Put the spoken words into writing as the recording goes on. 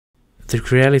The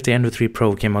Creality Ender 3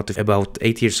 Pro came out about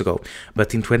 8 years ago,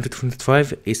 but in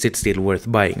 2025, is it still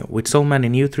worth buying? With so many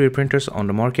new 3D printers on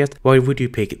the market, why would you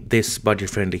pick this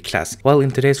budget-friendly classic? Well,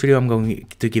 in today's video I'm going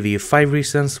to give you 5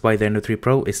 reasons why the Ender 3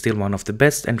 Pro is still one of the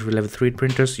best entry-level 3D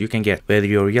printers you can get. Whether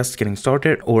you're just getting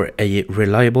started or a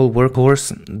reliable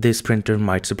workhorse, this printer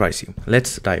might surprise you.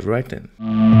 Let's dive right in.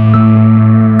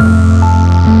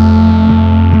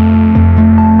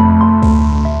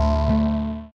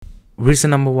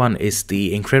 Reason number 1 is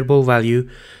the incredible value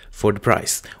for the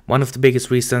price. One of the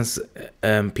biggest reasons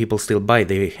people still buy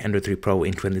the Ender 3 Pro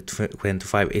in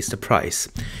 2025 is the price.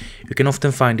 You can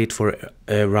often find it for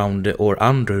around or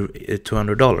under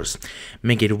 $200,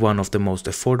 making it one of the most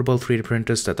affordable 3D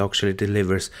printers that actually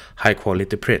delivers high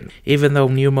quality print. Even though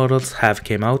new models have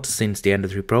came out since the Ender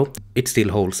 3 Pro, it still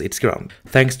holds its ground.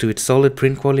 Thanks to its solid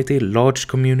print quality, large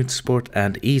community support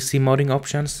and easy modding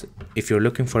options, if you're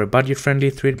looking for a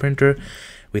budget-friendly 3D printer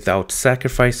without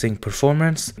sacrificing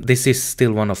performance, this is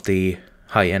still one of the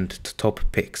high-end top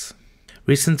picks.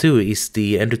 Reason 2 is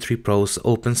the Ender 3 Pro's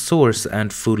open source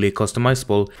and fully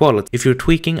customizable quality. If you're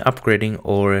tweaking, upgrading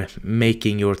or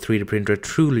making your 3D printer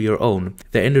truly your own,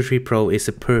 the Ender 3 Pro is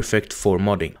perfect for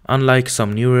modding. Unlike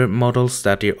some newer models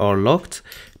that are locked,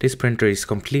 this printer is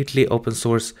completely open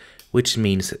source, which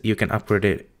means you can upgrade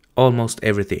it almost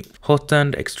everything. Hot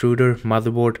end, extruder,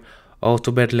 motherboard,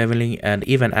 auto bed leveling, and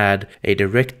even add a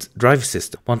direct drive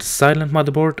system. Want a silent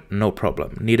motherboard? No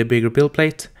problem. Need a bigger build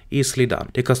plate? Easily done.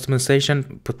 The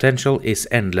customization potential is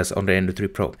endless on the Ender 3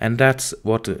 Pro, and that's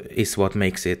what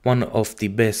makes it one of the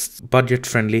best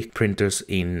budget-friendly printers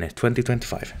in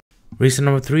 2025. Reason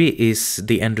number 3 is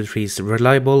the Ender 3's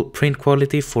reliable print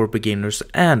quality for beginners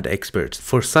and experts.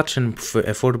 For such an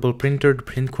affordable printer, the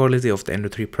print quality of the Ender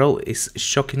 3 Pro is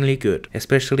shockingly good,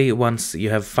 especially once you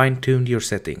have fine-tuned your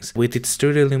settings. With its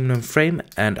sturdy aluminum frame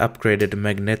and upgraded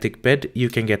magnetic bed, you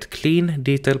can get clean,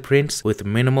 detailed prints with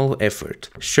minimal effort.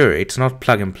 Sure, it's not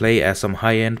plug and play as some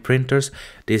high-end printers.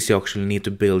 This you actually need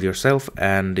to build yourself,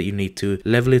 and you need to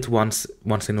level it once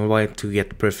in a while to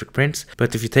get perfect prints.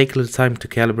 But if you take a little time to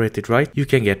calibrate it right, you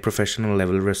can get professional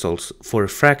level results for a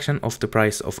fraction of the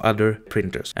price of other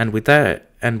printers. And with the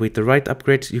right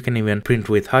upgrades, you can even print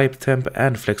with high temp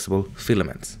and flexible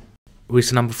filaments.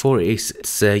 Reason number 4 is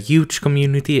it's a huge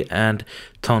community and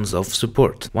tons of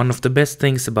support. One of the best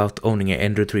things about owning an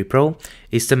Ender 3 Pro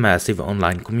is the massive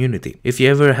online community. If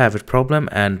you ever have a problem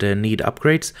and need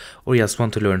upgrades or just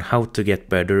want to learn how to get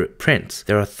better prints,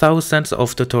 there are thousands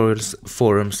of tutorials,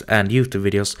 forums and YouTube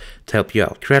videos to help you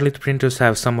out. Creality printers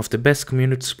have some of the best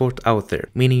community support out there,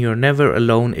 meaning you're never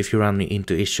alone if you run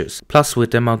into issues. Plus,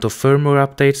 with the amount of firmware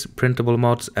updates, printable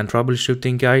mods and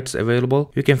troubleshooting guides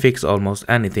available, you can fix almost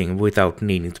anything without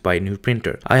needing to buy a new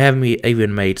printer. I have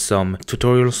even made some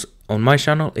tutorials on my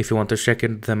channel. If you want to check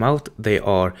them out, they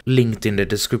are linked in the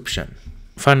description.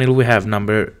 Finally, we have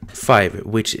number 5,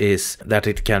 which is that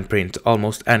it can print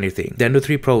almost anything. The Ender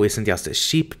 3 Pro isn't just a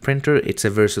cheap printer, it's a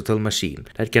versatile machine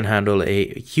that can handle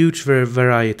a huge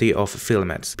variety of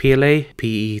filaments. PLA,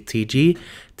 PETG,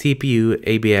 TPU,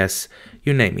 ABS,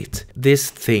 you name it. This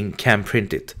thing can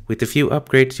print it. With a few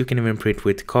upgrades, you can even print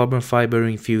with carbon fiber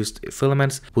infused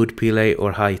filaments, wood PLA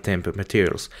or high temp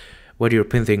materials. Whether you're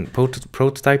printing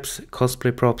prototypes,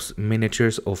 cosplay props,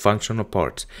 miniatures or functional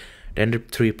parts, the Ender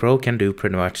 3 Pro can do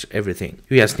pretty much everything.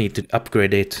 You just need to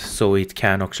upgrade it so it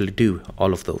can actually do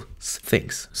all of those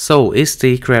things. So, is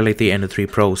the Creality Ender 3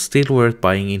 Pro still worth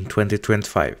buying in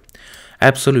 2025?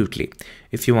 Absolutely.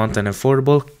 If you want an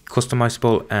affordable,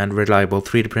 customizable and reliable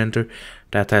 3D printer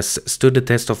that has stood the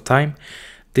test of time,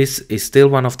 this is still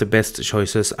one of the best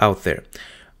choices out there.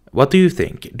 What do you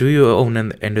think? Do you own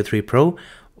an Ender 3 Pro?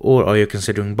 Or are you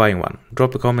considering buying one?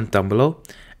 Drop a comment down below.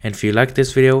 And if you like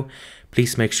this video,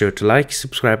 please make sure to like,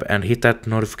 subscribe and hit that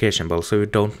notification bell so you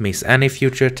don't miss any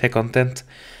future tech content.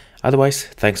 Otherwise,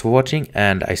 thanks for watching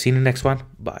and I see you in the next one.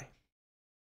 Bye.